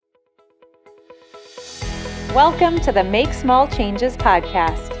Welcome to the Make Small Changes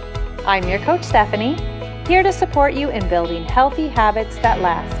podcast. I'm your coach, Stephanie, here to support you in building healthy habits that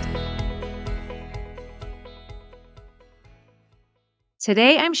last.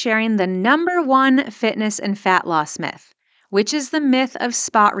 Today, I'm sharing the number one fitness and fat loss myth, which is the myth of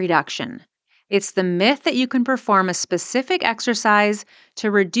spot reduction. It's the myth that you can perform a specific exercise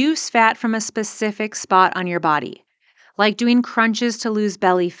to reduce fat from a specific spot on your body, like doing crunches to lose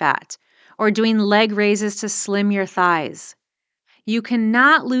belly fat, or doing leg raises to slim your thighs. You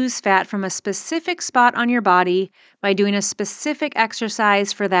cannot lose fat from a specific spot on your body by doing a specific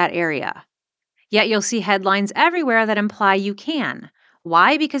exercise for that area. Yet you'll see headlines everywhere that imply you can.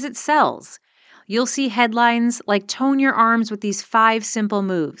 Why? Because it sells. You'll see headlines like tone your arms with these 5 simple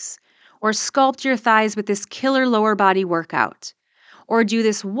moves, or sculpt your thighs with this killer lower body workout, or do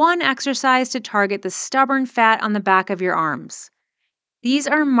this one exercise to target the stubborn fat on the back of your arms. These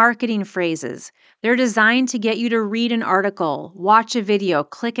are marketing phrases. They're designed to get you to read an article, watch a video,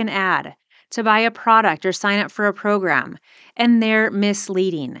 click an ad, to buy a product or sign up for a program, and they're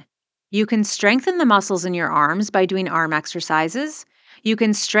misleading. You can strengthen the muscles in your arms by doing arm exercises. You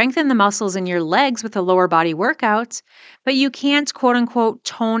can strengthen the muscles in your legs with a lower body workout, but you can't quote-unquote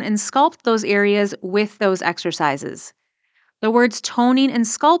tone and sculpt those areas with those exercises. The words toning and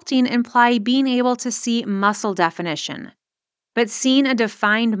sculpting imply being able to see muscle definition. But seeing a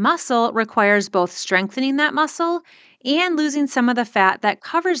defined muscle requires both strengthening that muscle and losing some of the fat that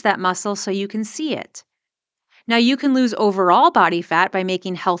covers that muscle so you can see it. Now, you can lose overall body fat by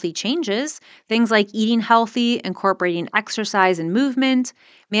making healthy changes, things like eating healthy, incorporating exercise and movement,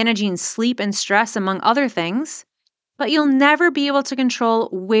 managing sleep and stress, among other things. But you'll never be able to control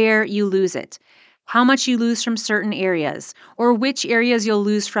where you lose it, how much you lose from certain areas, or which areas you'll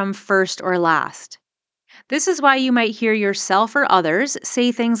lose from first or last. This is why you might hear yourself or others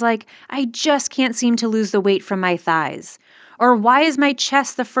say things like, "I just can't seem to lose the weight from my thighs," or "Why is my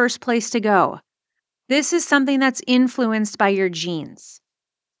chest the first place to go?" This is something that's influenced by your genes.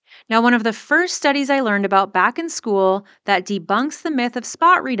 Now, one of the first studies I learned about back in school that debunks the myth of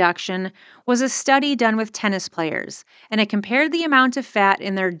spot reduction was a study done with tennis players, and it compared the amount of fat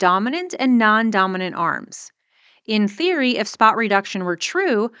in their dominant and non-dominant arms. In theory, if spot reduction were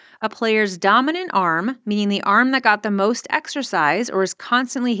true, a player's dominant arm, meaning the arm that got the most exercise or is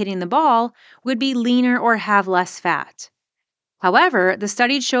constantly hitting the ball, would be leaner or have less fat. However, the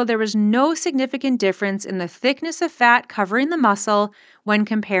study showed there was no significant difference in the thickness of fat covering the muscle when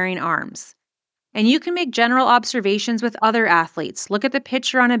comparing arms. And you can make general observations with other athletes. Look at the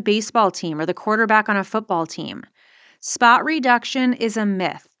pitcher on a baseball team or the quarterback on a football team. Spot reduction is a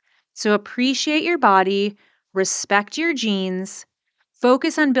myth. So appreciate your body, respect your genes,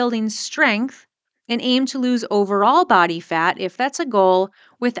 focus on building strength, and aim to lose overall body fat, if that's a goal,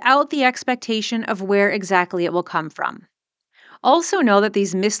 without the expectation of where exactly it will come from. Also know that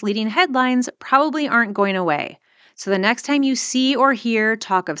these misleading headlines probably aren't going away. So the next time you see or hear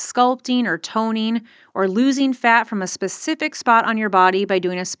talk of sculpting or toning or losing fat from a specific spot on your body by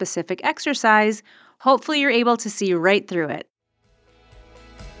doing a specific exercise, hopefully you're able to see right through it.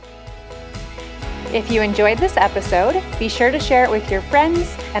 If you enjoyed this episode, be sure to share it with your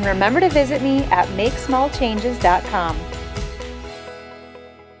friends and remember to visit me at makesmallchanges.com.